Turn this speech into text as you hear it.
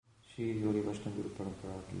Shri Guru Vaishnava Guru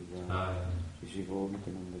Parampara ki jai. Shri Guru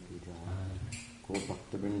Nityananda ki jai. Gaur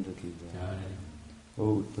Bhakta Vrinda ki jai.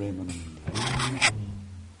 Oh, Premananda.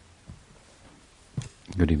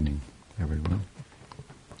 Good evening, everyone.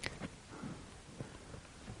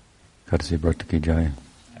 Ekadasi Bhakta ki jai.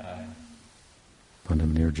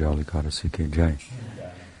 Pandam Nirjal Ekadasi ki jai.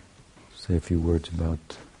 Say a few words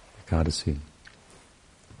about Ekadasi.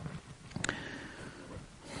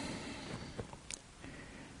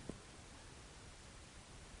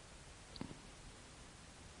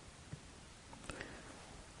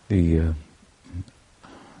 The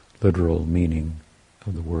literal meaning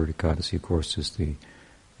of the word Ekadasi, of course, it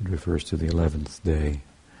refers to the 11th day,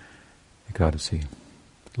 Ekadasi,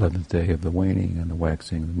 11th day of the waning and the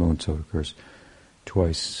waxing of the moon, so it occurs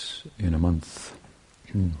twice in a month.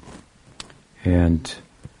 And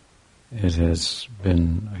it has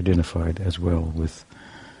been identified as well with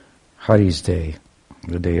Hari's day,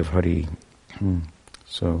 the day of Hari.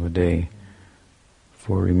 So a day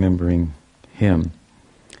for remembering him.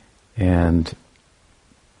 And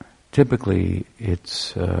typically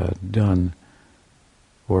it's done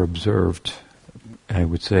or observed, I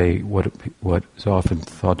would say, what is often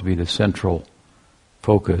thought to be the central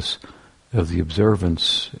focus of the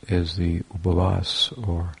observance is the upavas,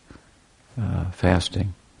 or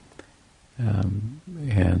fasting,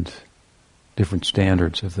 and different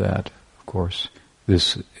standards of that. Of course,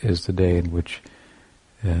 this is the day in which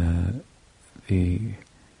the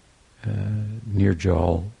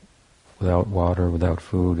nirjal, without water, without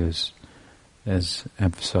food, is as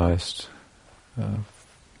emphasized,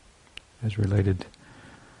 as related,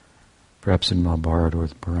 perhaps in Mahabharata or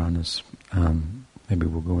the Puranas. Maybe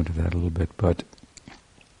we'll go into that a little bit, but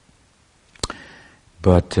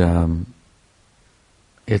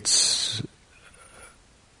it's,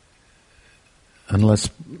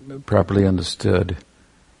 unless properly understood,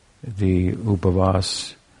 the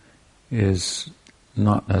upavas is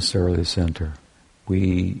not necessarily the center.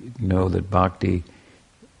 We know that bhakti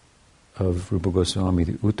of Rupa Goswami,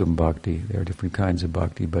 the Uttam Bhakti, there are different kinds of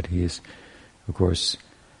bhakti, but he is, of course,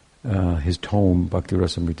 his tome, Bhakti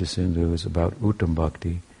Rasamrita Sindhu, is about Uttam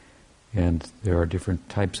Bhakti, and there are different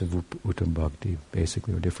types of Uttam Bhakti,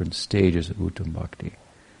 basically, or different stages of Uttam Bhakti.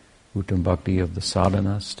 Uttam Bhakti of the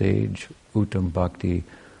sadhana stage, Uttam Bhakti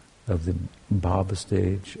of the bhava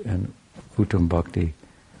stage, and Uttam Bhakti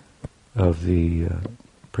of the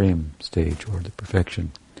prem stage, or the perfection.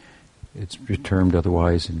 It's termed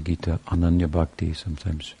otherwise in Gita Ananya Bhakti,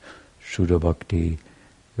 sometimes Shuddha Bhakti.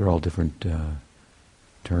 They're all different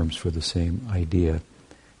terms for the same idea.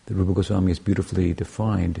 The Rupa Goswami is beautifully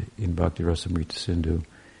defined in Bhakti Rasamrita Sindhu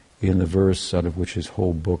in the verse out of which his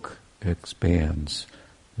whole book expands.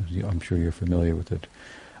 I'm sure you're familiar with it.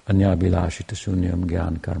 Anyabhilashita shunyam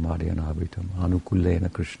gyan karmadhyanabritam anukulena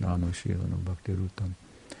krishnano shilanam bhakti rutam.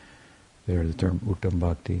 There, the term Uttam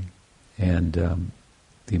Bhakti. And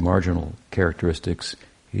the marginal characteristics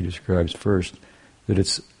he describes first, that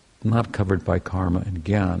it's not covered by karma and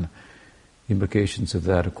gyan. Implications of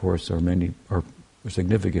that, of course, are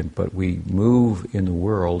significant, but we move in the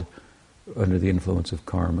world under the influence of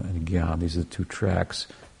karma and gyan. These are the two tracks,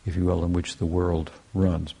 if you will, in which the world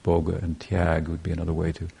runs. Bhoga and tyag would be another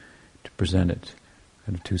way to present it.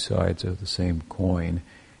 Kind of two sides of the same coin,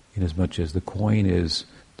 inasmuch as the coin is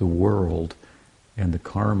the world, and the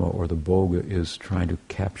karma or the bhoga is trying to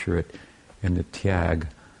capture it, and the tyag,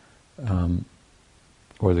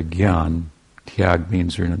 or the gyan, tyag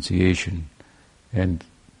means renunciation, and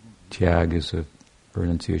tyag is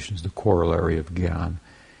renunciation is the corollary of gyan.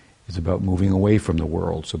 It's about moving away from the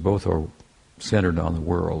world, so both are centered on the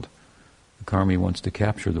world. The karmi wants to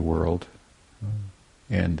capture the world,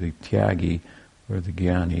 and the tyagi, or the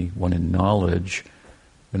gyani, one in knowledge,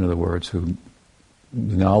 in other words, who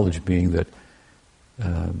the knowledge being that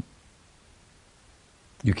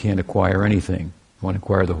you can't acquire anything. You want to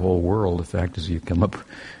acquire the whole world. The fact is, you come up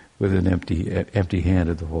with an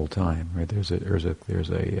empty-handed the whole time. Right? There's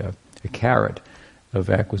a carrot of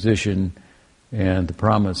acquisition and the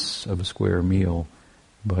promise of a square meal,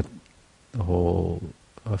 but the whole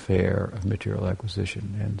affair of material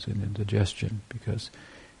acquisition ends in indigestion because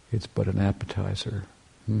it's but an appetizer.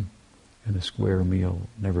 And the square meal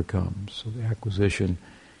never comes. So the acquisition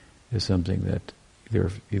is something that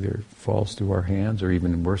either falls through our hands, or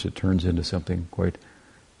even worse, it turns into something quite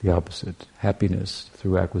the opposite. Happiness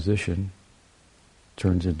through acquisition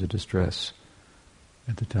turns into distress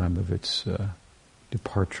at the time of its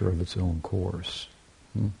departure of its own course.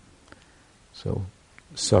 So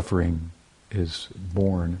suffering is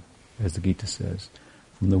born, as the Gita says,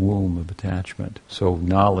 from the womb of attachment. So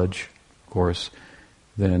knowledge, of course,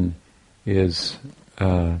 then is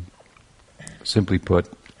simply put,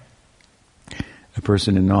 a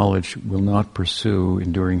person in knowledge will not pursue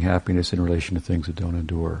enduring happiness in relation to things that don't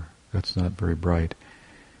endure. That's not very bright.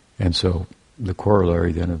 And so the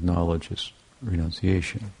corollary then of knowledge is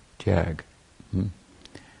renunciation, tyag,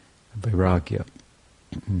 vairagya.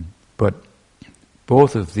 But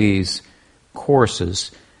both of these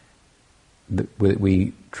courses that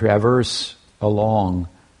we traverse along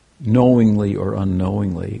knowingly or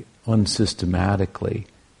unknowingly, unsystematically,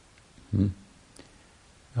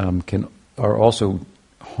 are also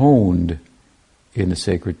honed in the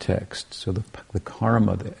sacred text. So the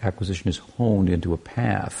karma, the acquisition, is honed into a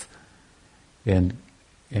path, and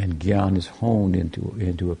gyan is honed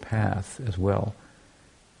into a path as well.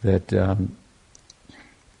 That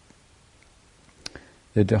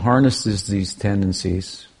harnesses these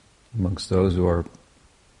tendencies amongst those who are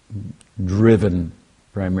driven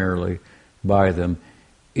primarily by them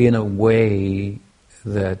in a way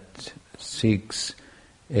that seeks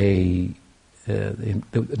in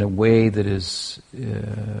a way that is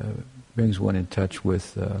brings one in touch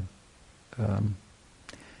with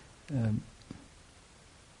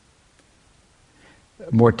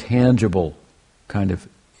more tangible kind of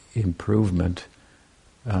improvement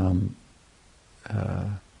than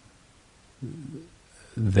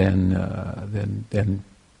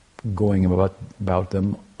going about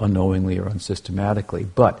them unknowingly or unsystematically.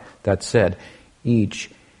 But that said,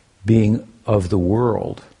 each being of the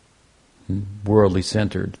world, worldly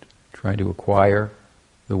centered, trying to acquire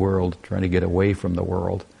the world, trying to get away from the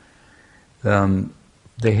world,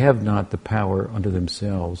 they have not the power unto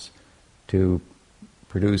themselves to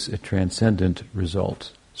produce a transcendent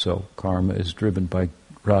result. So karma is driven by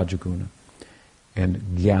rajaguna, and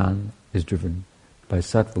gyan is driven by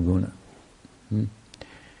sattvaguna.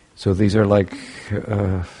 So these are like,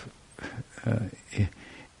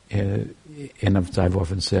 and I've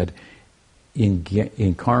often said,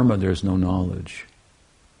 in karma there's no knowledge,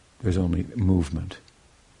 there's only movement,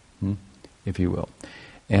 if you will.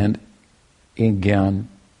 And in gyan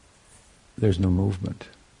there's no movement,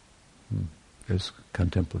 there's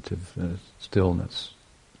contemplative stillness.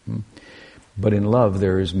 But in love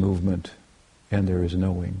there is movement and there is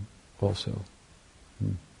knowing also.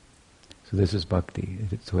 So this is bhakti.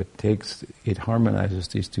 So it harmonizes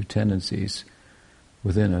these two tendencies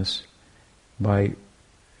within us by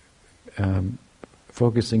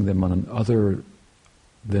focusing them on an other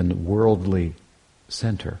than worldly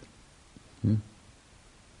center.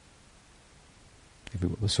 If you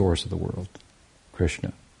will, the source of the world,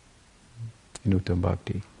 Krishna, in Uttam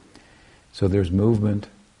Bhakti. So there's movement,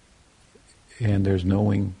 and there's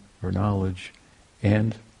knowing or knowledge,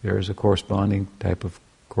 and there's a corresponding type of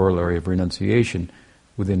corollary of renunciation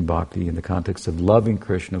within bhakti. In the context of loving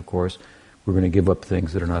Krishna, of course, we're going to give up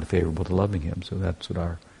things that are not favorable to loving him. So that's what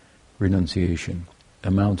our renunciation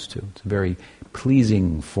amounts to. It's a very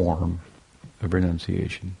pleasing form of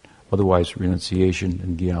renunciation. Otherwise, renunciation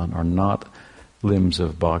and gyan are not limbs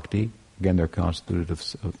of bhakti. Again, they're constituted of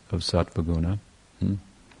sattvaguna.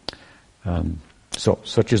 So,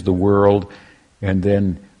 such is the world. And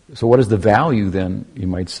then, so what is the value then, you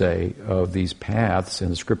might say, of these paths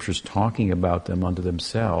and the scriptures talking about them unto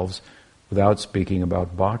themselves without speaking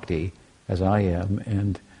about bhakti, as I am,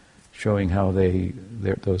 and showing how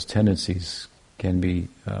those tendencies can be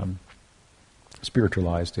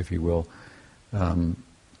spiritualized, if you will.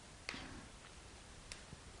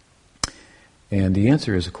 And the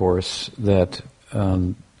answer is, of course, that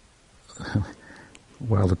while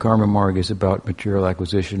the karma marg is about material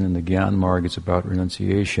acquisition and the gyan marg is about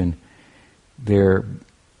renunciation, they're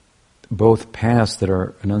both paths that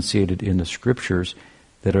are enunciated in the scriptures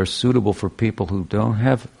that are suitable for people who don't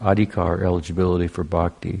have adhikar eligibility for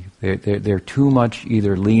bhakti. They're too much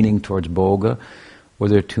either leaning towards bhoga or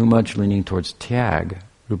they're too much leaning towards tyag.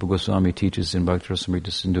 Rupa Goswami teaches in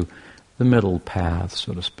Bhakti-rasamrita Sindhu the middle path,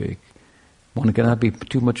 so to speak. One cannot be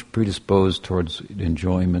too much predisposed towards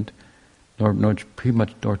enjoyment, nor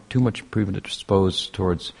too much predisposed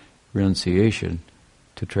towards renunciation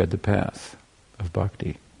to tread the path of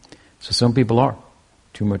bhakti. So some people are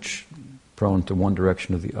too much prone to one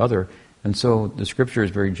direction or the other, and so the scripture is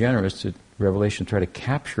very generous to Revelation try to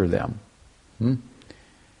capture them.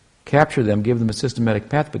 Capture them, give them a systematic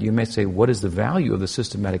path, but you may say, what is the value of the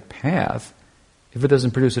systematic path if it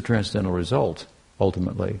doesn't produce a transcendental result,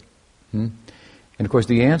 ultimately? And of course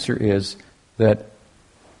the answer is that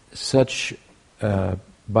such,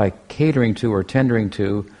 by catering to or tendering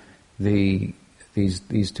to these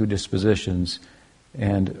two dispositions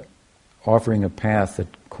and offering a path that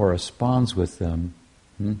corresponds with them,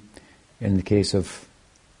 in the case of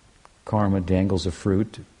karma dangles a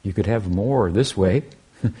fruit, you could have more this way.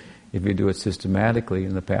 If you do it systematically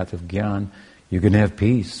in the path of Gyan, you can have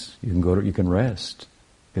peace. You can rest.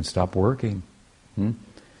 You can stop working.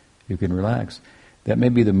 You can relax. That may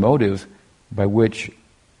be the motive by which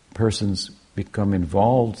persons become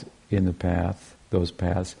involved in the path, those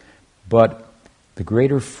paths. But the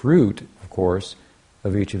greater fruit, of course,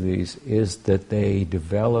 of each of these is that they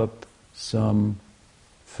develop some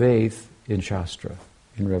faith in Shastra,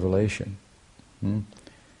 in revelation.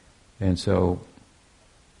 And so,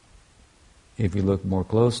 if you look more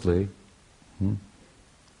closely,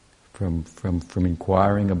 from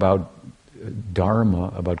inquiring about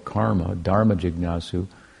dharma, about karma, dharma jignasu,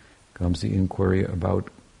 comes the inquiry about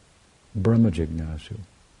brahma jignasu.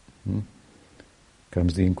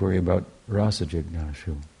 Comes the inquiry about rasa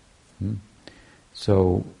jignasu.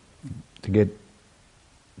 So, to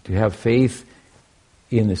have faith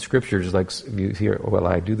in the scriptures, like you hear, well,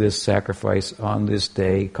 I do this sacrifice on this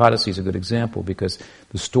day. Ekadasi is a good example because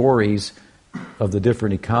the stories of the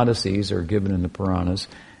different Ekadasis are given in the Puranas,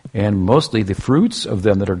 and mostly the fruits of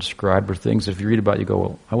them that are described are things that if you read about, you go,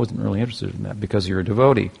 well, I wasn't really interested in that because you're a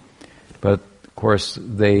devotee. But, of course,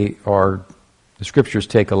 the scriptures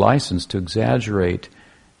take a license to exaggerate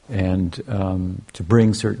and to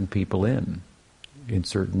bring certain people in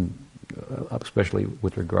certain, especially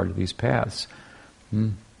with regard to these paths.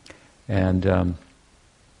 And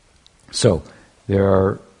so there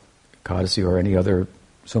are Ekadasi or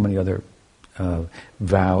so many other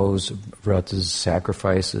vows, vratas,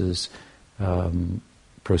 sacrifices,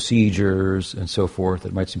 procedures, and so forth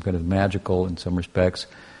that might seem kind of magical in some respects,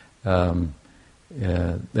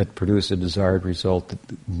 that produce a desired result that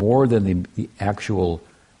more than the actual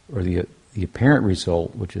or the apparent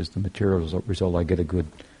result, which is the material result. I get a good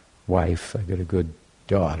wife, I get a good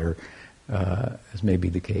daughter, as may be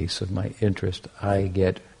the case of my interest. I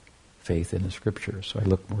get faith in the scripture, so I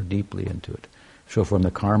look more deeply into it. So from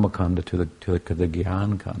the karma kanda to the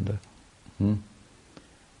gyan kanda, and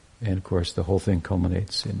of course the whole thing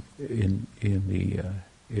culminates in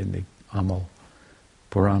the Amal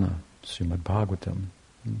Purana, Srimad Bhagavatam,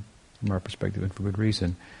 from our perspective, and for good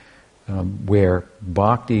reason, where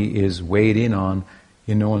bhakti is weighed in on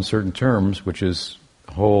in no uncertain terms, which is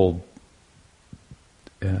the whole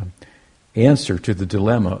answer to the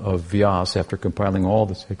dilemma of Vyasa after compiling all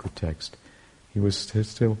the sacred text. He was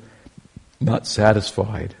still not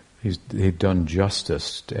satisfied. He'd done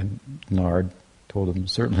justice, and Nard told him,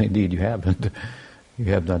 certainly indeed you haven't. You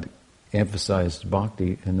have not emphasized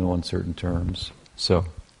bhakti in no uncertain terms. So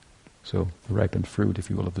the ripened fruit, if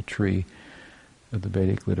you will, of the tree of the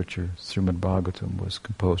Vedic literature, Srimad Bhagavatam, was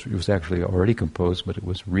composed. It was actually already composed, but it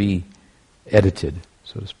was re-edited,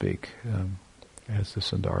 so to speak, as the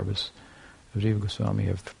Sandarbhas of Jiva Goswami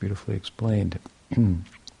have beautifully explained.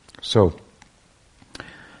 So,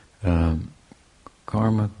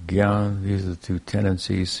 karma, jnana, these are the two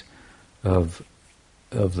tendencies of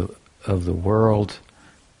the world.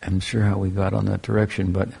 I'm not sure how we got on that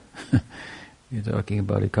direction, but you're talking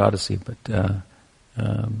about Ekadasi, but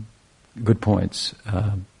good points.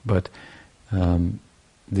 But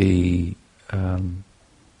the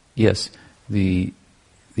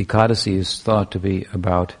Ekadasi is thought to be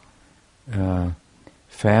about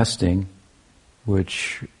fasting,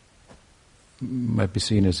 which might be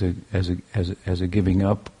seen as a giving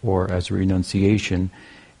up or as a renunciation,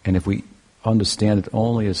 and if we understand it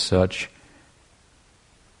only as such,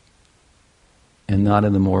 and not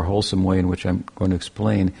in the more wholesome way in which I'm going to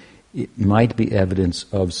explain, it might be evidence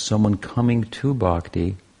of someone coming to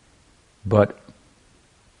bhakti, but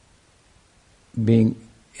being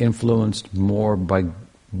influenced more by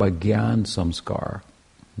gyan samskar,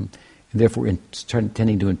 and therefore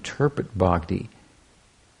tending to interpret bhakti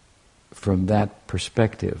from that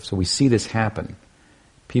perspective. So we see this happen.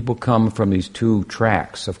 People come from these two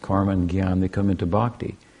tracks of karma and gyan, they come into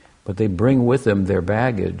bhakti, but they bring with them their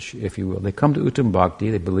baggage, if you will. They come to Uttam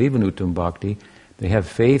Bhakti, they believe in Uttam Bhakti, they have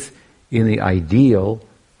faith in the ideal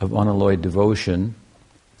of unalloyed devotion,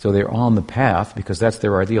 so they're on the path because that's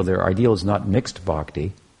their ideal. Their ideal is not mixed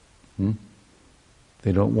bhakti.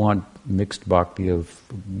 They don't want mixed bhakti of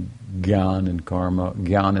gyan and karma,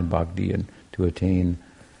 gyan and bhakti, and to attain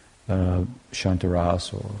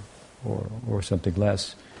shantaras or something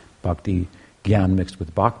less. Bhakti, gyan mixed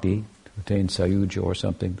with bhakti, to attain sayuja or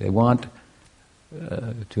something. They want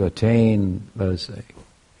to attain, let us say,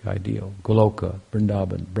 the ideal, Goloka,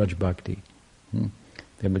 Vrindavan, Braj Bhakti.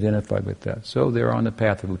 They've identified with that. So they're on the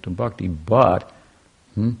path of Uttam Bhakti, but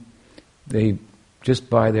they, just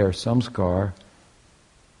by their samskar,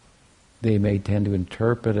 they may tend to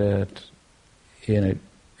interpret it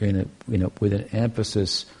with an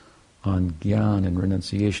emphasis on gyan and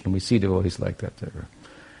renunciation. We see devotees like that. They're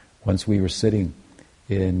Once we were sitting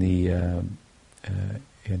in the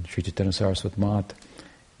in Sri Chaitanya Saraswati Mat,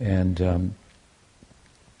 and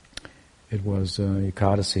it was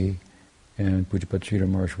Ekadasi, and Pujapat Sridhar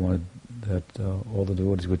Maharaj wanted that all the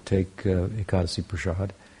devotees would take Ekadasi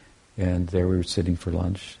Prasad, and there we were sitting for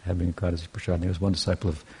lunch, having Ekadasi Prasad, and there was one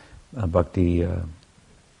disciple of Bhakti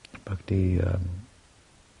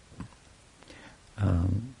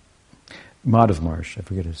Madhav Maharaj, I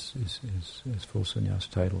forget his full sannyas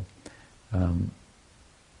title,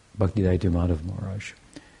 Bhakti Daitya Madhav Maharaj,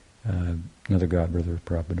 another godbrother of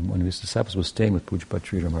Prabhupada. And one of his disciples was staying with Pujapat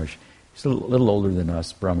Sridhar Maharaj. He's a little older than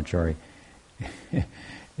us, brahmachari.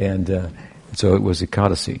 And so it was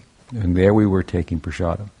Ekadasi. And there we were taking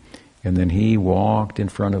prasadam. And then he walked in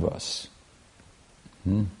front of us.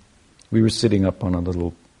 We were sitting up on a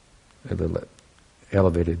little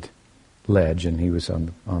elevated ledge, and he was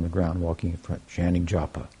on the ground walking in front, chanting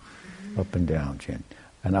japa, up and down, chanting.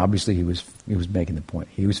 And obviously he was making the point.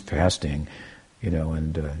 He was fasting,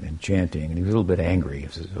 and chanting, and he was a little bit angry,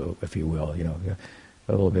 if you will, a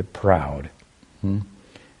little bit proud.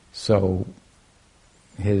 So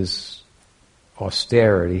his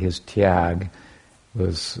austerity, his tyag,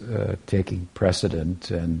 was taking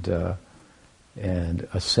precedent, and a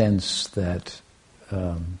sense that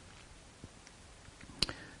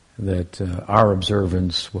our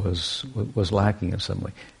observance was lacking in some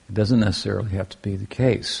way. It doesn't necessarily have to be the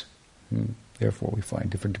case. Therefore, we find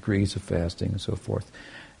different degrees of fasting and so forth.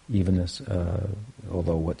 Even as,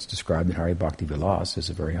 although what's described in Hari Bhakti Vilas is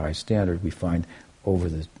a very high standard, we find over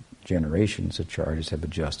the generations the charges have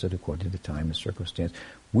adjusted according to the time and circumstance,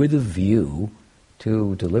 with a view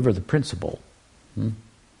to deliver the principle, and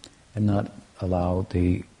not allow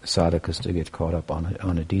the sadhakas to get caught up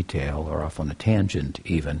on a detail or off on a tangent,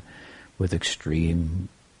 even with extreme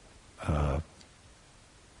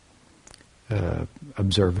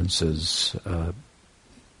observances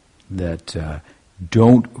that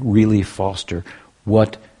don't really foster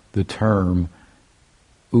what the term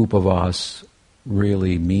upavas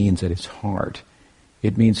really means at its heart.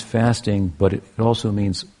 It means fasting, but it also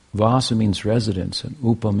means, vasa means residence, and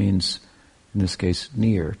upa means, in this case,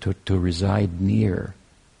 near, to reside near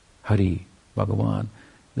Hari, Bhagavan.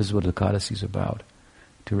 This is what Ekadasi is about,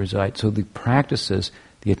 to reside. So the practices,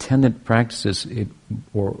 the attendant practices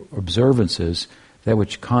or observances, that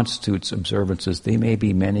which constitutes observances, they may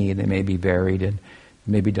be many and they may be varied and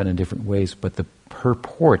may be done in different ways, but the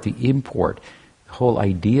purport, the import, the whole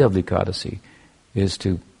idea of the Ekadasi is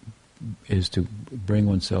to bring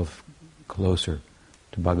oneself closer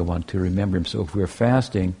to Bhagavan, to remember him. So if we're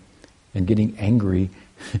fasting and getting angry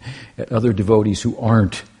at other devotees who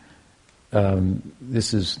aren't,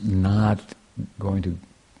 this is not going to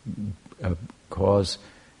cause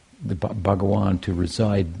the Bhagavan to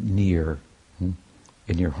reside near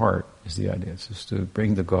in your heart, is the idea. It's just to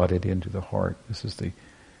bring the Godhead into the heart. This is the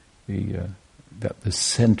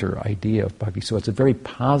center idea of bhakti. So it's a very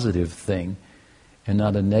positive thing and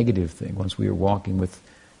not a negative thing. Once we were walking with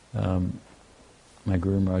my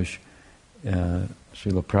Guru Maharaj,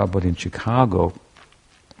 Srila Prabhupada in Chicago,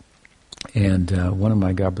 and one of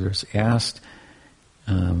my godbrothers asked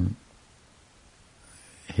him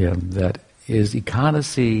that, is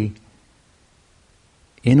Ekadasi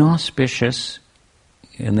inauspicious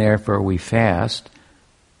and therefore we fast,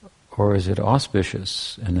 or is it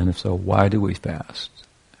auspicious? And then if so, why do we fast?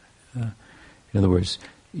 In other words,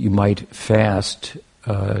 you might fast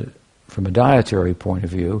from a dietary point of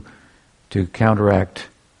view to counteract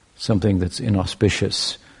something that's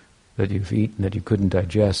inauspicious that you've eaten that you couldn't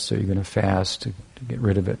digest, so you're going to fast to get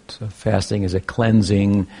rid of it. So fasting is a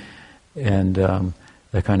cleansing, and a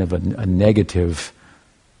kind of a negative,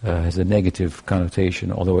 has a negative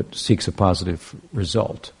connotation, although it seeks a positive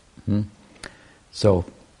result. So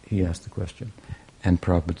he asked the question, and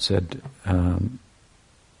Prabhupada said,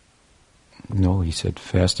 no, he said,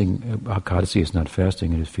 fasting, Ekadasi is not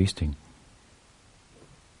fasting, it is feasting.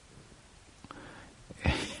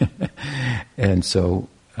 And so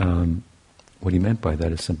what he meant by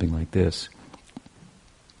that is something like this.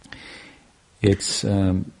 It's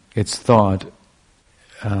thought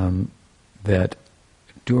that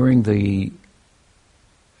during the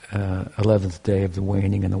 11th day of the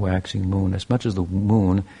waning and the waxing moon, as much as the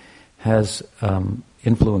moon has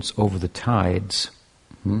influence over the tides,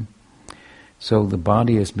 so the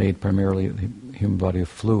body is made primarily, the human body, of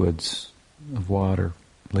fluids, of water,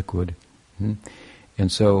 liquid.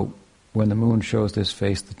 And so when the moon shows this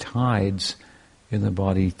face, the tides in the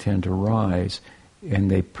body tend to rise,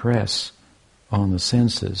 and they press on the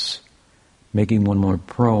senses, making one more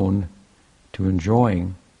prone to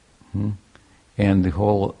enjoying. And the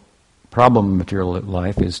whole problem of material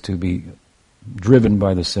life is to be driven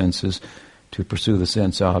by the senses, to pursue the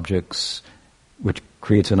sense objects, which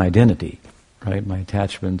creates an identity, right? My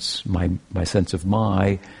attachments, my sense of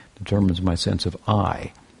my determines my sense of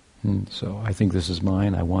I. So I think this is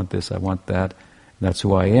mine, I want this, I want that, and that's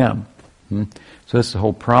who I am. So that's the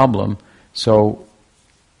whole problem. So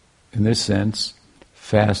in this sense,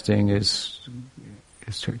 fasting is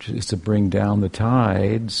to bring down the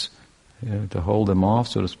tides, to hold them off,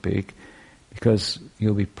 so to speak, because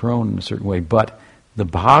you'll be prone in a certain way. But the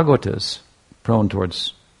Bhagavatas, prone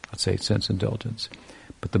towards, let's say, sense indulgence,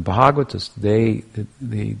 but the Bhagavatas, the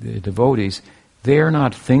devotees, they're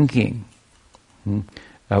not thinking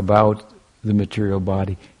about the material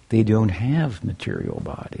body. They don't have material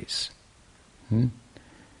bodies.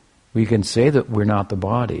 We can say that we're not the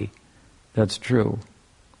body. That's true.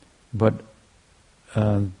 But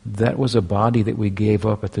that was a body that we gave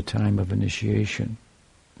up at the time of initiation.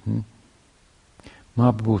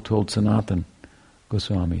 Mahaprabhu told Sanatana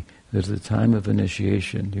Goswami that at the time of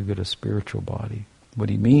initiation you get a spiritual body. What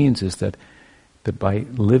he means is that by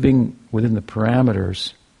living within the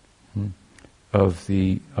parameters of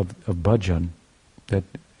bhajan, that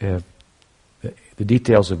the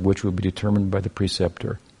details of which will be determined by the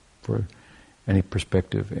preceptor for any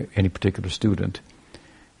perspective, any particular student,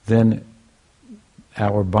 then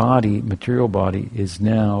our body, material body, is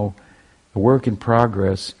now a work in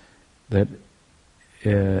progress that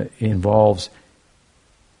involves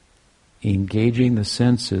engaging the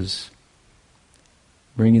senses,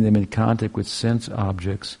 bringing them in contact with sense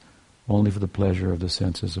objects only for the pleasure of the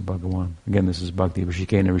senses of Bhagavan. Again, this is Bhakti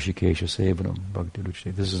Rishikena Rishikesha Sevanam. Bhakti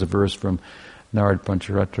Rishikesha. This is a verse from Narad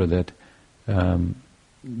Pancharatra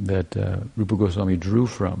that Rupa Goswami drew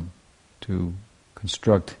from to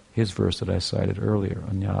construct his verse that I cited earlier,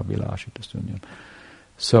 Anya Abhilashita Sunyam.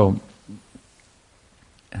 So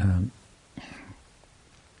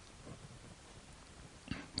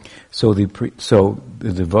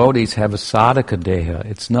the devotees have a sadhaka deha.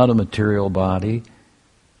 It's not a material body.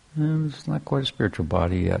 It's not quite a spiritual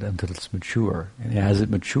body yet until it's mature. And as it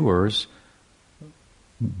matures,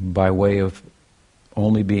 by way of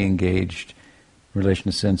only being engaged in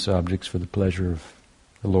relation to sense objects for the pleasure of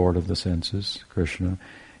the Lord of the senses, Krishna,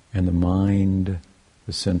 and the mind,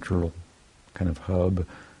 the central kind of hub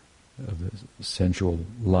of the sensual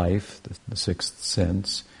life, the sixth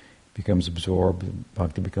sense, becomes absorbed,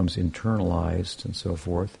 bhakti becomes internalized, and so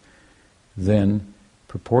forth. Then,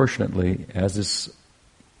 proportionately, as this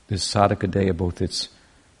sadhaka deha, both its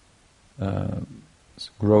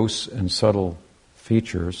gross and subtle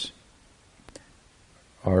features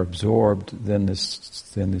are absorbed, then this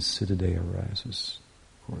siddha deha arises.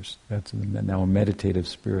 Of course, that's now a meditative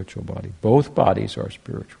spiritual body. Both bodies are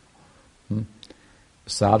spiritual.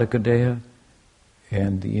 Sadhaka deha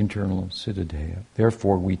and the internal siddha deha.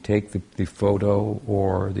 Therefore, we take the photo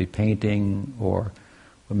or the painting or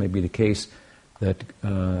what may be the case that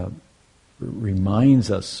reminds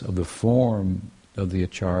us of the form of the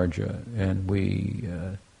acharya, and we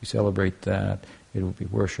celebrate that. It will be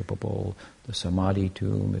worshipable. The samadhi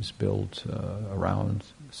tomb is built around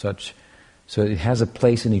such. So it has a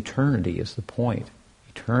place in eternity, is the point.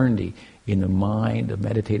 Eternity in the mind, the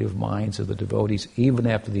meditative minds of the devotees, even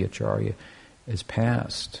after the acharya is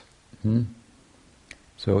passed.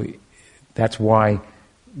 So that's why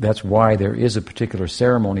there is a particular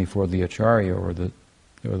ceremony for the acharya or the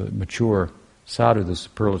mature sadhu, the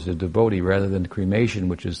superlative devotee, rather than cremation,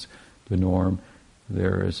 which is the norm.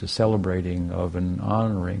 There is a celebrating of and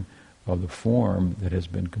honoring of the form that has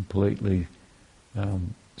been completely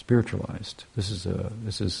spiritualized. This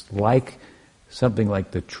is like something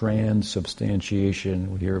like the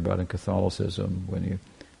transubstantiation we hear about in Catholicism, when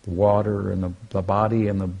the water and the body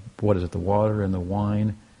and the water and the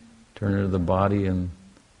wine turn into the body and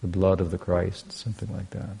the blood of the Christ, something like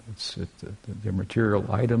that. They're material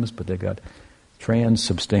items, but they got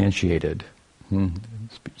transubstantiated.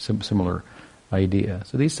 Similar idea.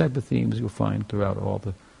 So these type of themes you'll find throughout all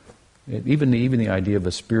the, even the idea of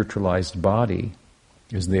a spiritualized body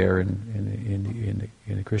is there in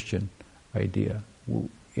the Christian idea.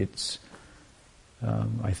 It's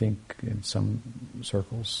I think in some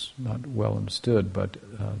circles not well understood, but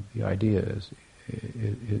the idea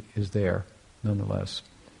is there nonetheless.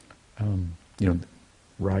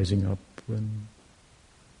 Rising up and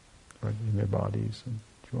in their bodies and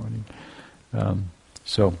joining.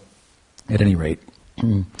 So, at any rate,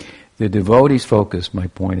 the devotee's focus, my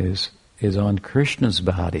point is on Krishna's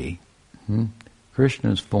body,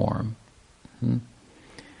 Krishna's form,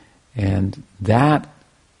 and that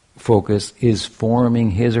focus is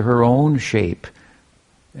forming his or her own shape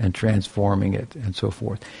and transforming it and so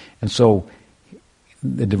forth. And so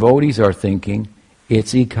the devotees are thinking,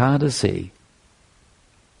 it's Ekadasi.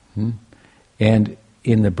 And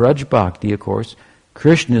in the Braj Bhakti, of course,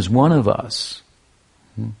 Krishna is one of us.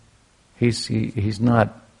 He's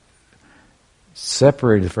not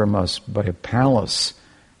separated from us by a palace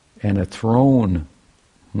and a throne,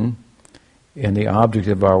 and the object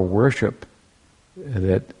of our worship,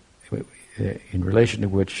 that in relation to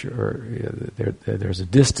which there's a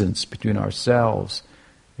distance between ourselves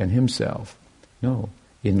and himself. No,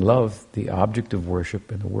 in love, the object of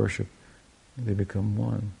worship and the worship, they become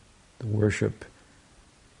one. The worship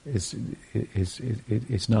is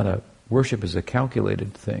not a worship is a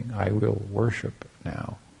calculated thing. I will worship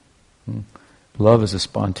now. Love is a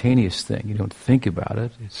spontaneous thing. You don't think about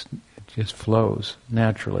it. It just flows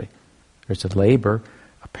naturally. There's a labor,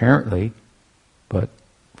 apparently, but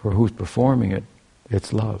for who's performing it,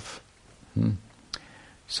 it's love.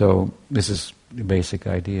 So this is the basic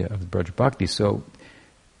idea of the Braj Bhakti. So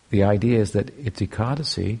the idea is that it's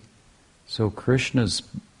Ekadasi, so Krishna's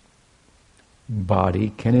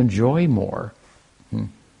body can enjoy more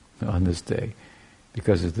on this day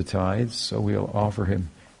because of the tides, so we'll offer him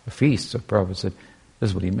a feast. So Prabhupada said,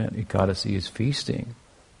 this is what he meant. Ekadasi is feasting,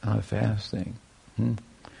 not fasting.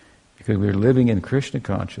 Because we're living in Krishna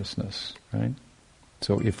consciousness, right?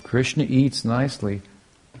 So if Krishna eats nicely,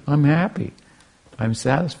 I'm happy. I'm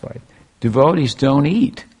satisfied. Devotees don't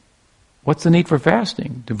eat. What's the need for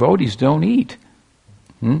fasting? Devotees don't eat.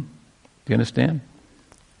 Do you understand?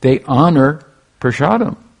 They honor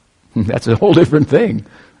prasadam. That's a whole different thing,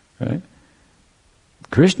 right?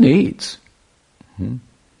 Krishna eats. And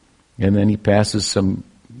then he passes some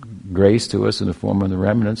grace to us in the form of the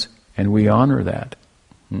remnants, and we honor that.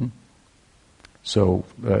 So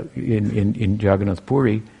in Jagannath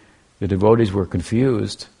Puri, the devotees were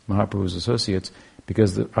confused, Mahaprabhu's associates,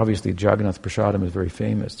 because obviously Jagannath Prasadam is very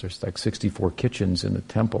famous. There's like 64 kitchens in the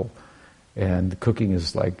temple, and the cooking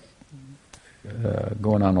is like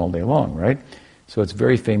going on all day long, right? So it's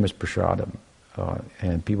very famous prasadam,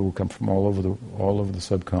 and people who come from all over the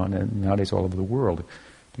subcontinent, and nowadays all over the world,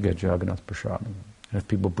 to get Jagannath Prasadam. And if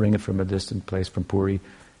people bring it from a distant place, from Puri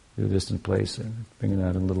to a distant place, and bring it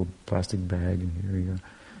out in a little plastic bag, and here you go.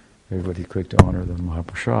 Everybody quick to honor the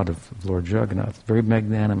Mahaprasad of Lord Jagannath. Very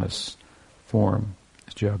magnanimous form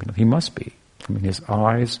is Jagannath. He must be. I mean, his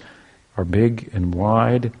eyes are big and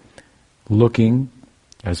wide, looking,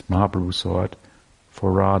 as Mahaprabhu saw it,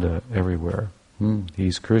 for Radha everywhere.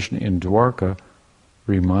 He's Krishna in Dwarka,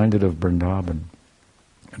 reminded of Vrindavan,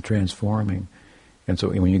 and transforming. And so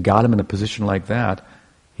when you got him in a position like that,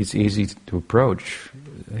 he's easy to approach,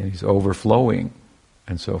 and he's overflowing,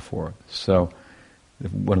 and so forth. So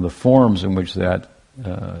one of the forms in which that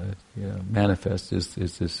manifests is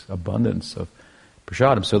this abundance of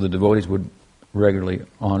prasadam. So the devotees would regularly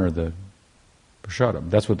honor the prasadam.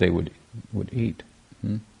 That's what they would eat.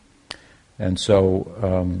 And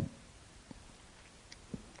so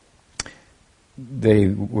they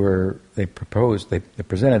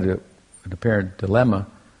presented an apparent dilemma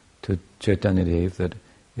to Chaitanya Dev that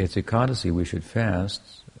it's Ekadasi, we should fast,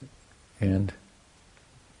 and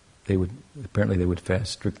they would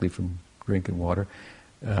fast strictly from drink and water,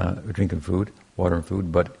 drink and food, water and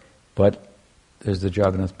food, but there's the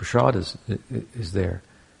Jagannath Prasad is there.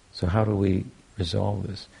 So how do we resolve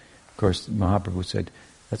this? Of course, Mahaprabhu said,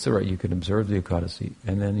 that's all right, you can observe the Ekadasi,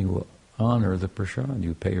 and then you will honor the prasad.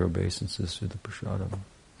 You pay your obeisances to the prasadam.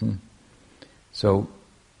 So,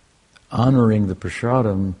 honoring the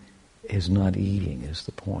prasadam is not eating, is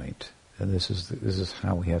the point. And this is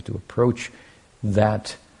how we have to approach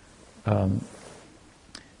that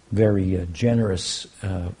very generous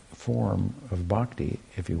form of bhakti,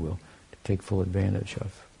 if you will, to take full advantage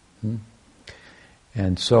of.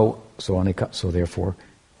 And so therefore,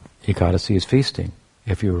 Ekadasi is feasting,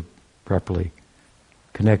 if you're properly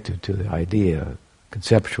connected to the idea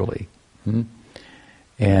conceptually,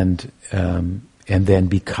 and then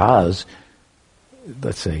because,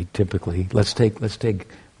 let's say, typically, let's take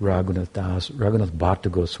Raghunath Bhatta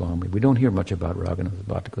Goswami. We don't hear much about Raghunath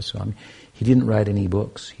Bhatta Goswami. He didn't write any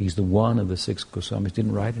books. He's the one of the 6 Goswamis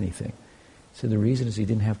didn't write anything. So the reason is he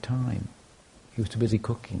didn't have time. He was too busy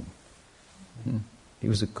cooking. He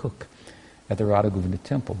was a cook at the Radha Govinda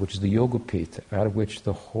temple, which is the Yogapith, out of which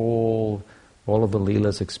all of the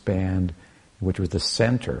Leelas expand, which was the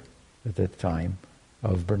center at that time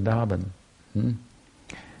of Vrindavan.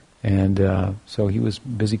 And so he was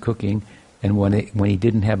busy cooking, and when he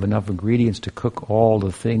didn't have enough ingredients to cook all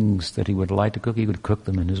the things that he would like to cook, he would cook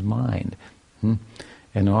them in his mind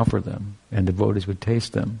and offer them, and devotees would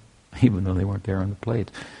taste them, even though they weren't there on the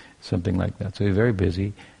plate. something like that. So he's very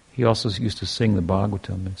busy. He also used to sing the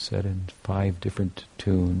Bhagavatam, it's said, in 5 different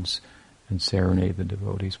tunes, and serenade the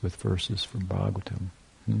devotees with verses from Bhagavatam.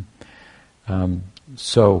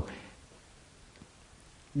 So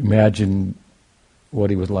imagine what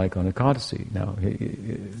he was like on Ekadasi. Now,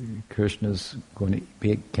 Krishna's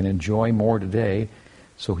can enjoy more today,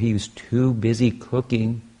 so he was too busy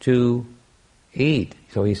cooking to eat.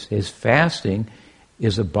 So his fasting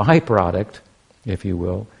is a byproduct, if you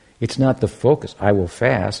will. It's not the focus. I will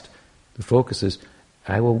fast. The focus is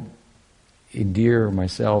I will endear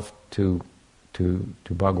myself to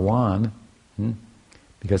Bhagwan,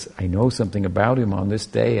 because I know something about him on this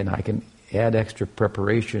day, and I can add extra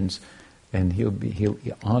preparations, and he'll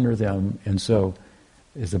honor them. And so,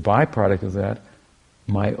 as a byproduct of that,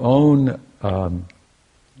 my own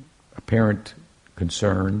apparent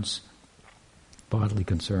concerns, bodily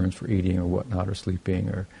concerns for eating or whatnot, or sleeping,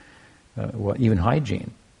 or even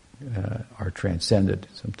hygiene, are transcended.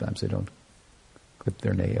 Sometimes they don't clip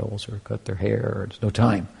their nails or cut their hair. There's no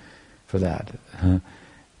time for that.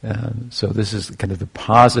 So this is kind of the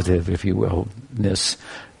positive, if you will, ness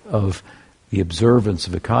of the observance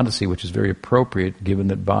of Ekadasi, which is very appropriate given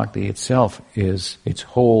that bhakti itself is, its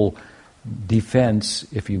whole defense,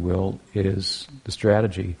 if you will, is the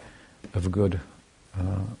strategy of a good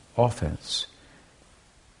offense.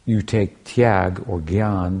 You take tyag or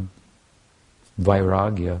gyan,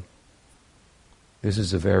 vairagya. This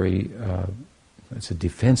is a very, it's a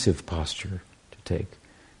defensive posture to take.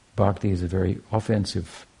 Bhakti is a very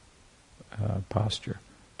offensive posture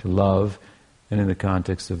to love, and in the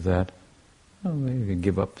context of that, well, you can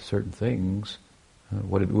give up certain things.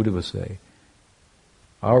 What did Uddhava say?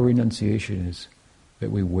 Our renunciation is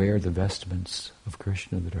that we wear the vestments of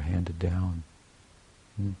Krishna that are handed down.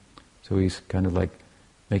 So he's kind of like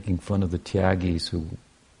making fun of the tyagis who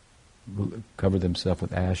cover themselves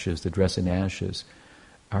with ashes, they dress in ashes.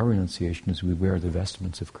 Our renunciation is we wear the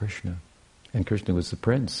vestments of Krishna. And Krishna was the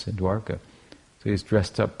prince in Dwarka. So he's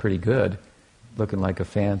dressed up pretty good, looking like a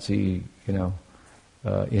fancy,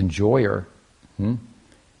 enjoyer.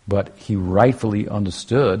 But he rightfully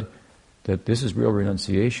understood that this is real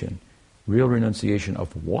renunciation. Real renunciation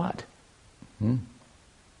of what?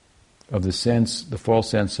 Of the false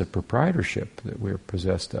sense of proprietorship that we're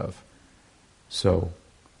possessed of. So,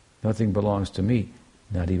 nothing belongs to me,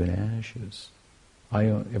 not even ashes.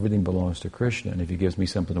 Everything belongs to Krishna, and if he gives me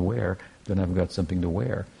something to wear, then I've got something to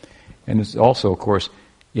wear. And it's also, of course,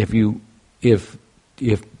 if gyan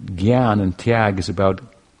and tyag is about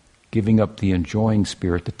giving up the enjoying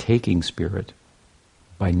spirit, the taking spirit,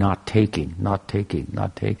 by not taking,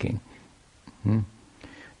 then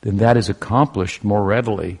that is accomplished more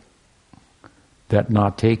readily, that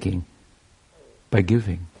not taking, by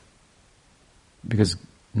giving. Because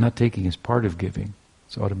not taking is part of giving.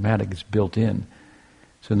 It's automatic, it's built in.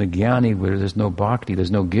 So in the jnani, where there's no bhakti,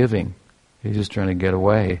 there's no giving. He's just trying to get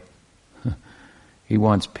away. He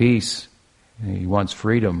wants peace. He wants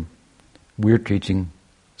freedom. We're teaching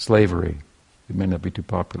slavery. It may not be too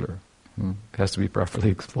popular. It has to be properly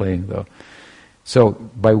explained, though. So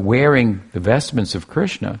by wearing the vestments of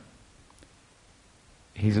Krishna,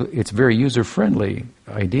 it's a very user-friendly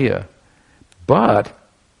idea. But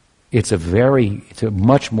it's a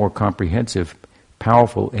much more comprehensive,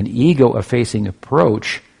 powerful, and ego-effacing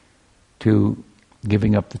approach to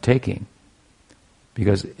giving up the taking.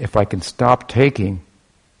 Because if I can stop taking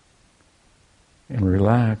and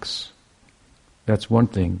relax, that's one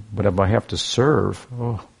thing. But if I have to serve,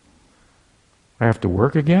 I have to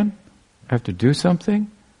work again? I have to do something?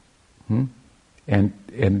 And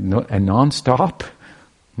non-stop?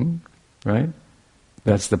 Right?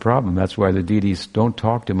 That's the problem. That's why the deities don't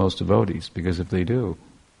talk to most devotees, because if they do,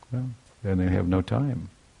 well, then they have no time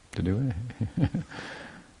to do anything.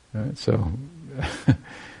 Right? So,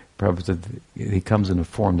 Prabhupada said he comes in a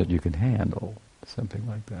form that you can handle, something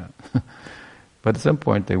like that. But at some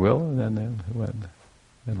point they will, and then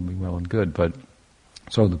that'll be well and good. But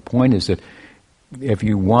so the point is that if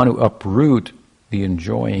you want to uproot the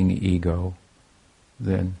enjoying ego,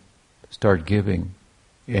 then start giving,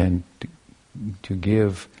 and to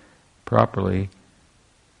give properly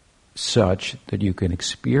such that you can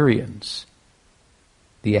experience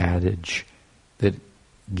the adage that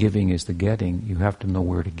giving is the getting. You have to know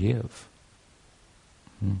where to give.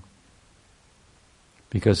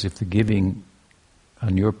 Because if the giving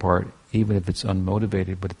on your part, even if it's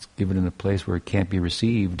unmotivated, but it's given in a place where it can't be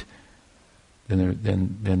received, then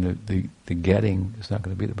the getting is not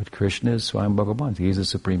going to be there. But Krishna is Swayam Bhagavan. He's the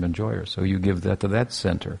supreme enjoyer. So you give that to that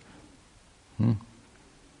center.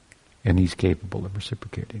 And he's capable of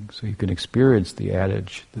reciprocating. So you can experience the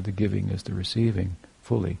adage that the giving is the receiving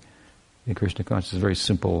fully. in Krishna consciousness. It's a very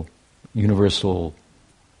simple, universally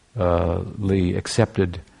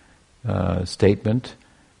accepted statement.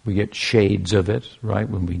 We get shades of it, right?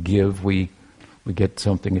 When we give, we get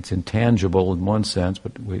something that's intangible in one sense,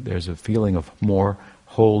 but there's a feeling of more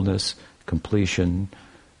wholeness, completion,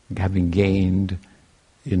 having gained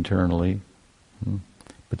internally.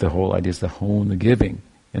 But the whole idea is to hone the giving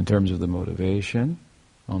in terms of the motivation.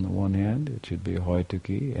 On the one hand, it should be a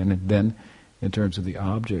hoituki, and then in terms of the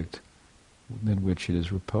object in which it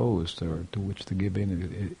is reposed, or to which the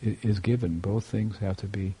giving is given. Both things have to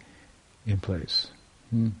be in place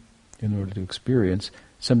in order to experience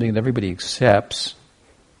something that everybody accepts,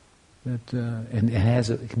 that and has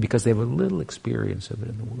because they have a little experience of it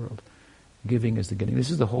in the world. Giving is the getting. This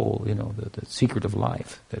is the whole, the secret of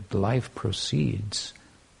life. That life proceeds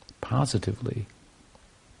positively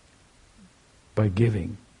by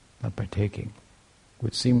giving, not by taking. It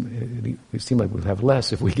would seem like we'll have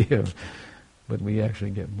less if we give, but we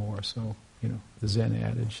actually get more. So, the Zen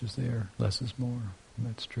adage is there: less is more. And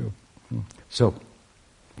that's true. So,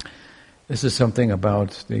 this is something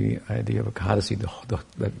about the idea of Ekadasi,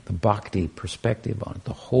 the bhakti perspective on it,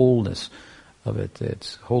 the wholeness of it.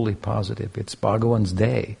 It's wholly positive. It's Bhagavan's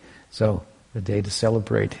day. So, the day to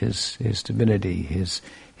celebrate his divinity,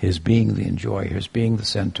 his being the enjoyer, his being the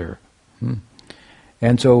center.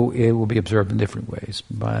 And so it will be observed in different ways,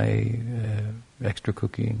 by extra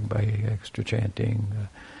cooking, by extra chanting,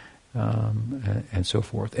 and so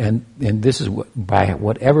forth. And this is by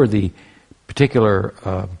whatever the particular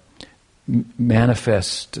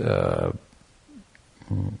manifest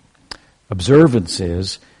observance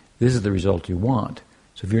is, this is the result you want.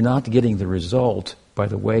 So if you're not getting the result by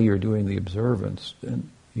the way you're doing the observance, then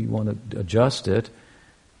you want to adjust it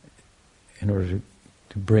in order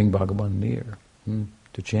to bring Bhagavan near,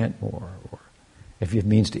 to chant more. Or if it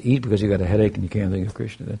means to eat because you got a headache and you can't think of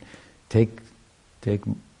Krishna, then take the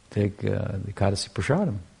Ekadasi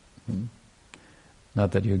Prasadam.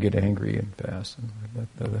 Not that you get angry and fast and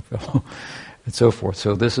that fellow, and so forth.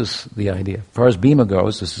 So this is the idea. As far as Bhima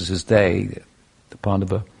goes, this is his day, the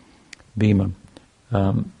Pandava Bhima.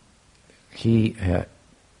 He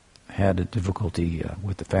had a difficulty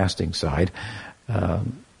with the fasting side of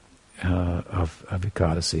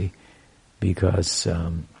Ekadasi, because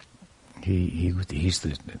he's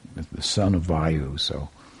the son of Vayu, so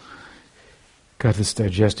got this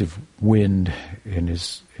digestive wind in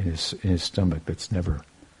his stomach that's never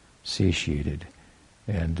satiated,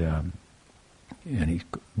 and he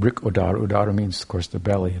Udara means, of course, the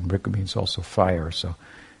belly, and Brika means also fire. So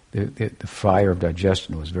the fire of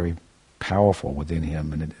digestion was very powerful within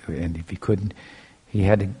him, and if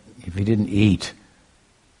he didn't eat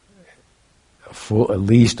at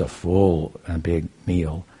least a full and big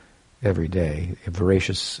meal every day, a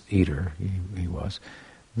voracious eater he was,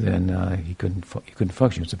 then he couldn't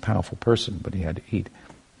function. He was a powerful person, but he had to eat.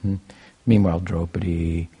 Meanwhile,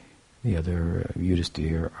 Draupadi, the other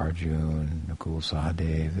Yudhisthira, Arjun, Nakul,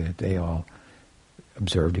 Sahadev, they all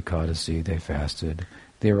observed Ekadasi. They fasted.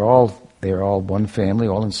 They're all one family,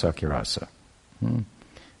 all in Sakyarasa.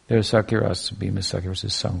 Their Sakyarasa, Bhima Sakyarasa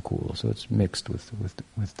is Sankul, so it's mixed with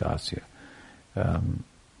Dasya. And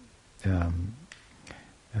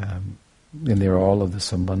they're all of the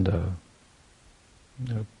Sambandha,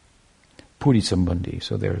 Puri Sambandhi,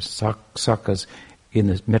 so they're Sakas in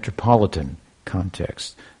the metropolitan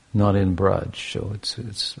context, not in Braj, so it's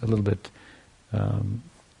a little bit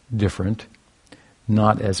different,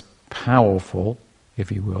 not as powerful,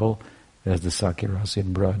 if you will, as the Sakyarasa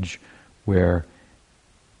in Braj, where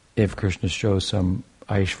if Krishna shows some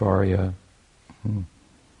Aishvarya,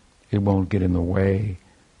 it won't get in the way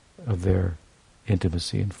of their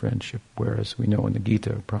intimacy and friendship. Whereas we know in the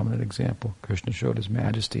Gita, a prominent example, Krishna showed his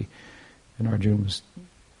majesty, and Arjuna was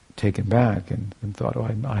taken back and thought,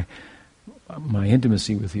 my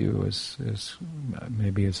intimacy with you is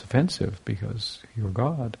maybe it's offensive because you're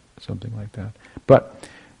God, something like that. But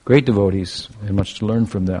great devotees, and much to learn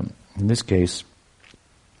from them. In this case,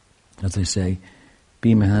 as they say,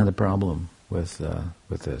 Bhima had a problem with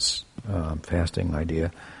this fasting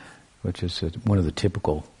idea, which is one of the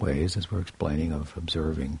typical ways, as we're explaining, of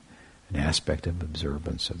observing an aspect of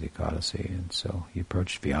observance of the Ekadasi. And so he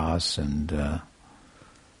approached Vyas, and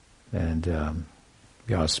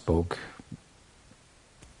Vyas spoke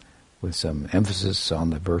with some emphasis on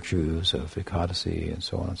the virtues of Ekadasi and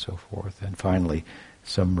so on and so forth. And finally,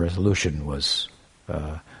 some resolution was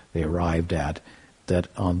they arrived at, that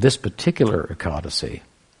on this particular Ekadasi,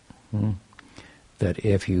 that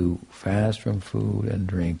if you fast from food and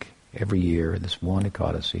drink every year in this one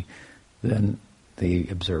Ekadasi, then the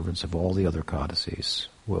observance of all the other Ekadasis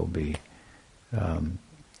will be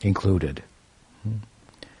included.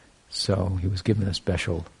 So he was given a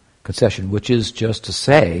special concession, which is just to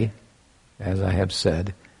say, as I have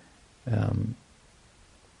said,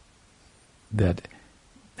 that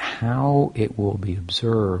how it will be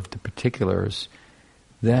observed, the particulars,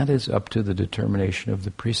 that is up to the determination of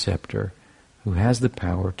the preceptor, who has the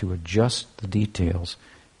power to adjust the details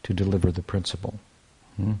to deliver the principle.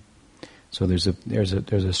 So there's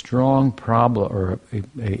a strong problem, or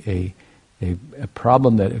a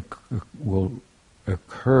problem that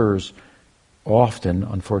occurs often,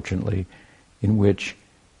 unfortunately, in which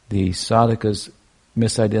the sadhakas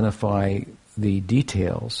misidentify the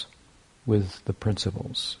details with the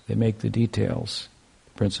principles. They make the details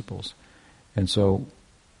principles. And so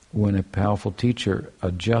when a powerful teacher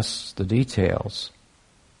adjusts the details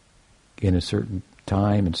in a certain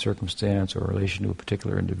time and circumstance or relation to a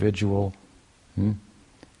particular individual,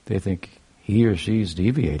 they think he or she is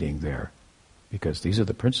deviating there because these are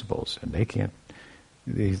the principles and they can't.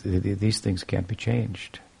 These things can't be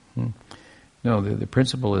changed. No, the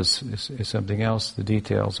principle is something else. The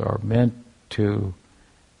details are meant to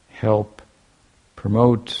help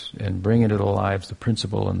promote and bring into the lives the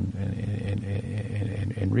principle and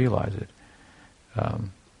realize it.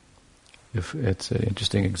 If it's an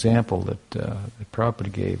interesting example that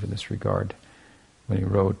Prabhupada gave in this regard when he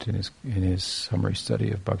wrote in his summary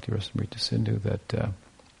study of Bhakti Rasamrita Sindhu that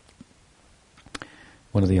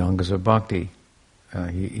one of the angas of bhakti,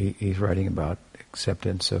 he's writing about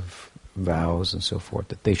acceptance of vows and so forth,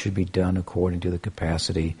 that they should be done according to the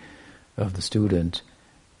capacity of the student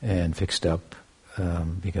and fixed up,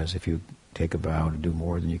 because if you take a vow to do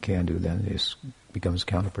more than you can do, then it becomes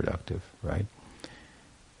counterproductive, right?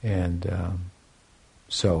 And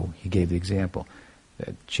so he gave the example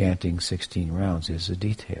that chanting 16 rounds is a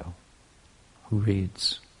detail. Who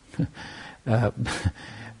reads?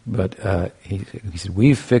 But he said,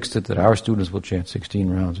 we've fixed it that our students will chant 16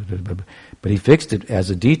 rounds. But he fixed it as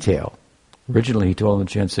a detail. Originally he told them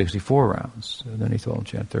to chant 64 rounds. And then he told them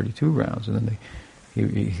to chant 32 rounds. And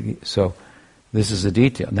then so this is a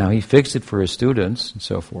detail. Now he fixed it for his students and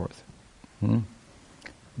so forth.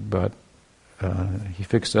 But he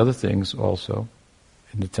fixed other things also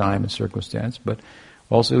in the time and circumstance. But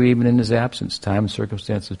also even in his absence, time and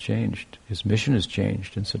circumstance have changed. His mission has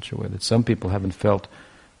changed in such a way that some people haven't felt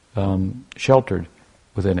sheltered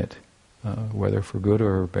within it, whether for good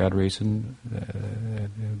or bad reason.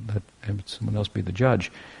 Let someone else be the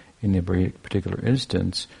judge in every particular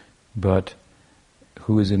instance. But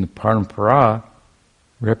who is in the parampara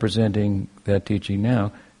representing that teaching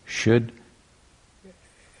now should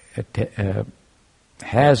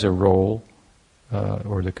has a role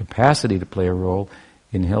or the capacity to play a role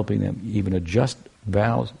in helping them even adjust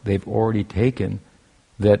vows they've already taken,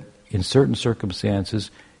 that in certain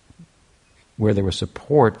circumstances where there was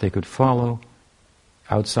support they could follow,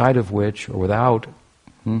 outside of which or without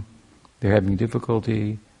they're having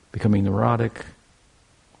difficulty, becoming neurotic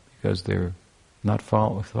because they're not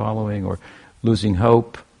following or losing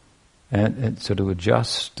hope, and so to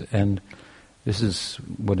adjust. And this is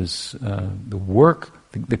what is the work,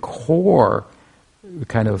 the core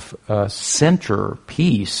kind of center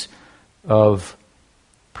piece of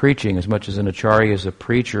preaching. As much as an acharya is a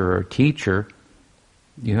preacher or a teacher,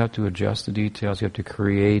 you have to adjust the details, you have to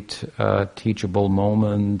create teachable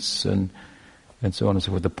moments and so on and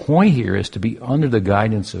so forth. The point here is to be under the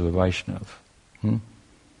guidance of a Vaishnava,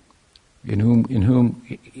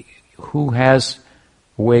 who has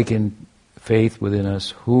awakened faith within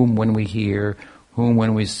us, whom when we hear, whom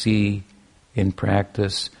when we see in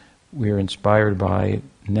practice, we are inspired by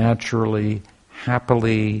naturally,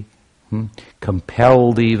 happily,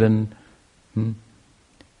 compelled even,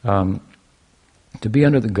 to be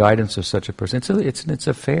under the guidance of such a person. It's an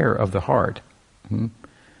affair of the heart.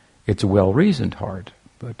 It's a well-reasoned heart,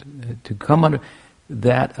 but to come under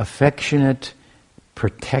that affectionate,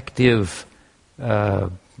 protective,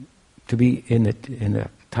 to be in a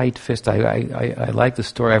tight fist. I like the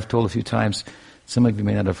story I've told a few times. Some of you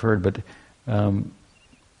may not have heard, but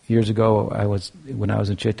years ago, when I was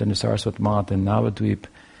in Chaitanya Saraswati Math in Navadvip,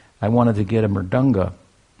 I wanted to get a mridanga.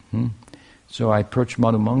 So I approached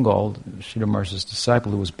Madhu Mangal, Sridhar Maharaj's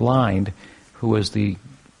disciple, who was blind, who was the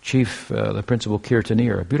chief, the principal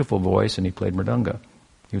kirtanier, a beautiful voice, and he played mridanga.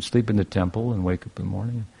 He would sleep in the temple and wake up in the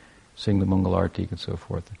morning and sing the Mangal Arti and so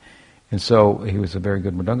forth. And so he was a very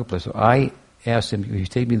good mridanga player. So I asked him, if you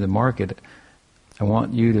take me to the market, I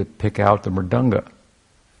want you to pick out the mridanga,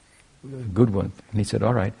 a good one. And he said,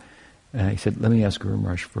 all right. And he said, let me ask Guru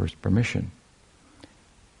Maharaj for his permission.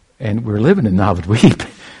 And we're living in Navadvip,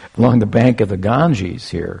 along the bank of the Ganges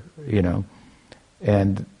here,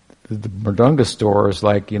 and the Mridanga store is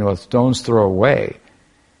like, a stone's throw away.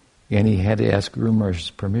 And he had to ask Guru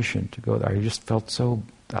Maharaj's permission to go there. I just thought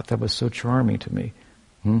that was so charming to me.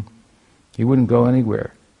 He wouldn't go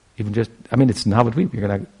anywhere. Even it's Navadvip.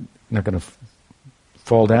 You're not going to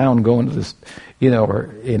fall down, go into this,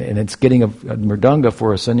 and it's getting a mridanga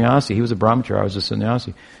for a sannyasi. He was a brahmachari, I was a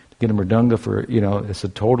sannyasi. To get a mridanga for, it's a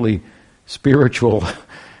totally spiritual,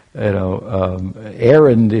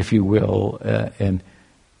 errand, if you will. And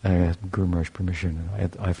I asked Guru Maharaj's permission.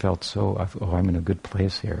 I felt I'm in a good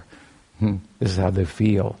place here. This is how they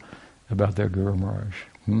feel about their Guru Maharaj.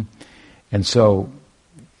 And so,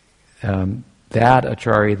 that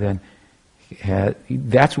Acharya then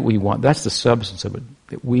that's what we want. That's the substance of it.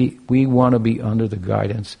 We want to be under the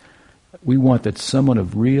guidance. We want that someone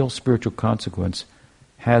of real spiritual consequence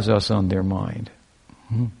has us on their mind.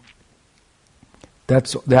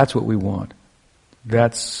 That's what we want.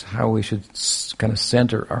 That's how we should kind of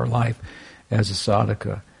center our life as a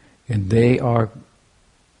sadhaka. And they are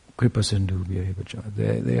kripa sindhu vyeva.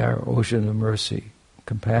 They are ocean of mercy,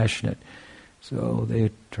 compassionate. So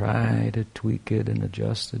they try to tweak it and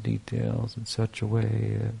adjust the details in such a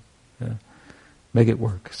way, make it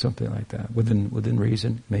work, something like that, within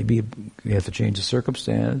reason. Maybe you have to change the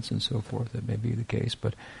circumstance and so forth. That may be the case,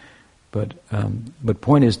 but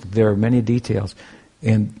point is that there are many details,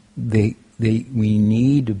 and we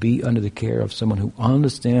need to be under the care of someone who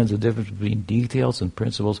understands the difference between details and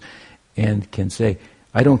principles, and can say,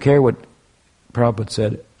 I don't care what Prabhupada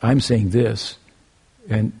said. I'm saying this,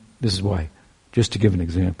 and this is why. Just to give an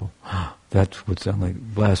example, that would sound like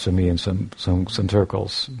blasphemy in some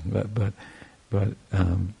circles, but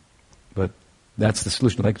that's the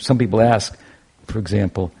solution. Like some people ask, for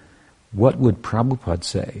example, what would Prabhupada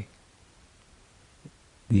say?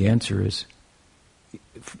 The answer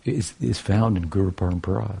is found in Guru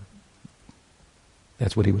Parampara.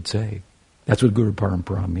 That's what he would say. That's what Guru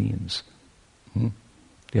Parampara means. Do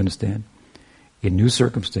you understand? In new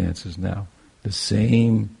circumstances now, the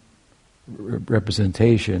same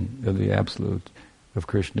representation of the Absolute of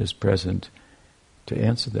Krishna is present to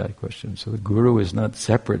answer that question. So the Guru is not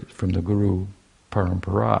separate from the Guru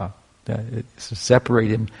Parampara. It's to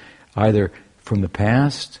separate him either from the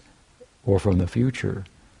past or from the future.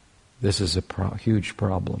 This is a huge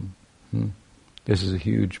problem. This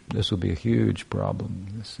will be a huge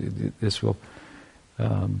problem. This will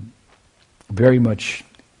very much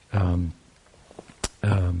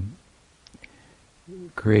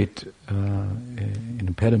create an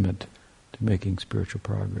impediment to making spiritual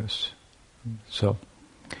progress. So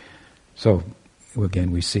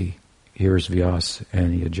again, we see here's Vyas,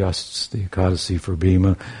 and he adjusts the Ekadasi for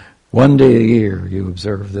Bhima. One day a year, you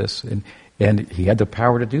observe this, and he had the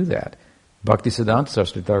power to do that. Bhaktisiddhanta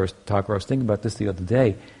Saraswati Thakur, I was thinking about this the other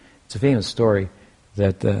day. It's a famous story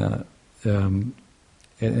that, and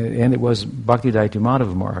it was Bhaktivedanta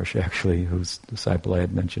Madhava Maharaj, actually, whose disciple I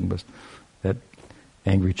had mentioned was that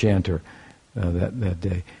angry chanter that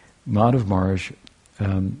day. Madhava Maharaj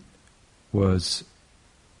was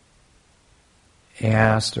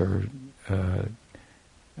asked to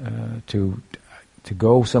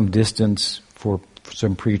go some distance for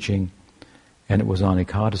some preaching, and it was on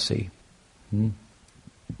Ekadasi.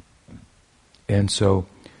 And so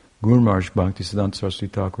Guru Maharaj Bhaktisiddhanta Saraswati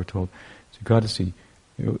Thakur told, Ekadasi,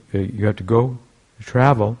 you have to go,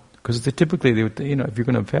 travel, because typically, if you're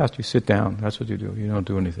going to fast, you sit down. That's what you do. You don't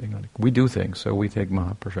do anything. We do things, so we take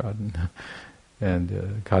Mahaprasad and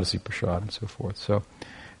Ekadasi Prasad and so forth.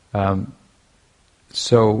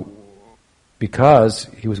 So because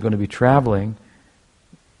he was going to be traveling,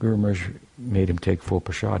 Guru Maharaj made him take full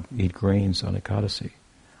prasad, eat grains on Ekadasi.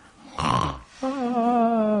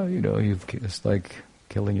 It's like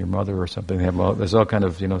killing your mother or something. There's all kind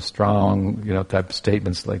of strong type of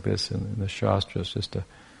statements like this in the Shastras, just to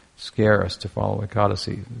scare us to follow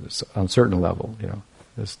Ekadasi on a certain level.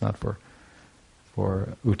 It's not for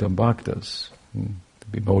Uttam Bhaktas to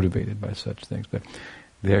be motivated by such things. But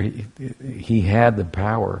there, he had the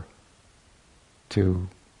power to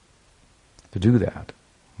do that.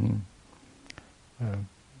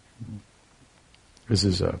 This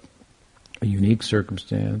is a unique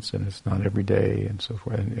circumstance, and it's not every day, and so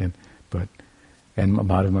forth. And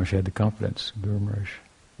Madhava Maharaj had the confidence. Guru Maharaj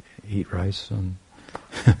eat rice on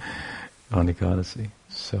Ekadasi.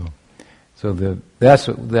 This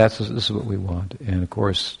is what we want. And of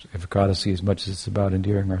course, if Ekadasi, as much as it's about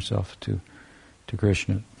endearing ourselves to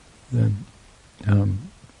Krishna, then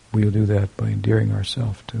we'll do that by endearing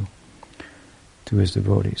ourselves to his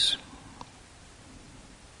devotees.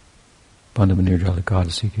 Pandava Nirjala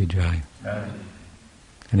Ekadasi ki jai.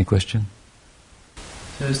 Any question?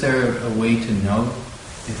 So is there a way to know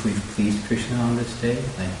if we please Krishna on this day?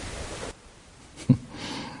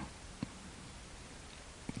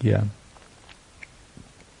 Yeah.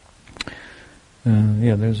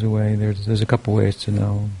 Yeah, there's a way. There's a couple ways to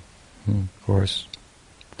know. Of course,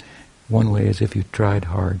 one way is if you tried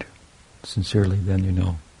hard, sincerely, then you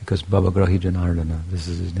know. Because Baba Grahi Janardana, this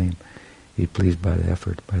is his name, he's pleased by the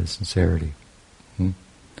effort, by the sincerity. The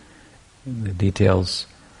details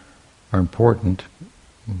are important,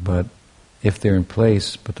 but if they're in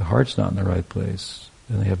place, but the heart's not in the right place,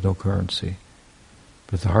 then they have no currency.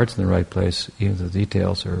 But if the heart's in the right place, even if the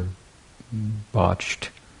details are botched,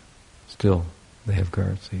 still they have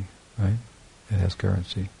currency, right? It has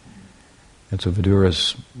currency. And so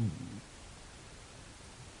Vidura's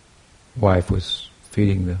wife was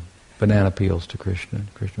feeding the banana peels to Krishna,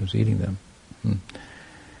 and Krishna was eating them.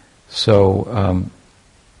 So,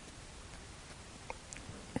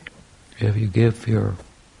 if you give your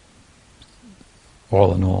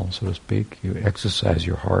all in all, so to speak, you exercise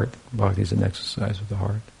your heart. Bhakti is an exercise of the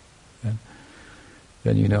heart.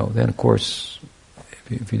 Then you know. Then of course,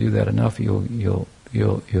 if you do that enough, you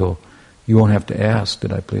won't have to ask,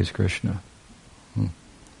 "Did I please Krishna?"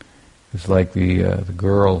 It's like the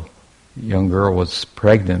young girl was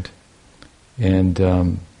pregnant,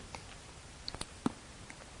 and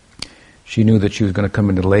she knew that she was going to come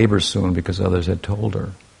into labor soon because others had told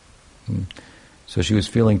her. So she was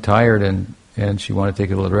feeling tired and she wanted to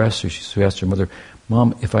take a little rest. So she asked her mother,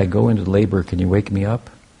 "Mom, if I go into labor, can you wake me up?"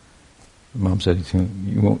 Mom said,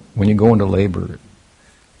 "You won't, when you go into labor,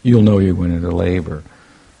 you'll know you went into labor."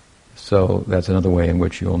 So that's another way in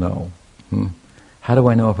which you'll know. How do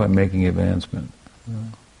I know if I'm making advancement?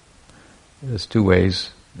 There's two ways,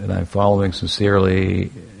 that I'm following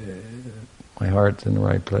sincerely, my heart's in the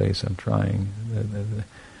right place, I'm trying.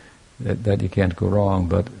 That you can't go wrong,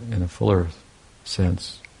 but in a fuller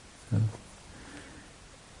sense.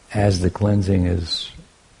 As the cleansing is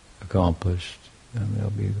accomplished, then there'll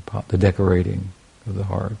be the decorating of the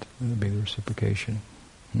heart, there'll be the reciprocation.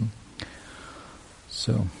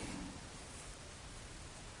 So,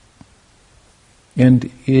 and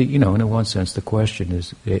in one sense, the question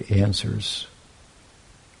is it answers.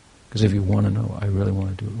 Because if you want to know, I really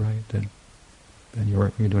want to do it right, then you're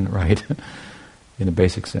doing it right. In a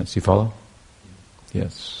basic sense. You follow?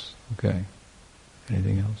 Yes. Okay.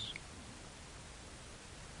 Anything else?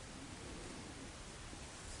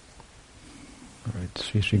 All right.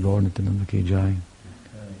 Sri Sri Gaur Nityananda ki jai.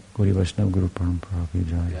 Gauri Vaishnava Guru Parampara ki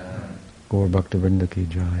jai. Gaur Bhakta Vrinda ki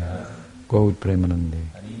jai. Gaur Premanande.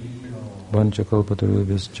 Vancha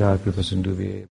Kalpatarubhyascha Kripa Sindhuvye.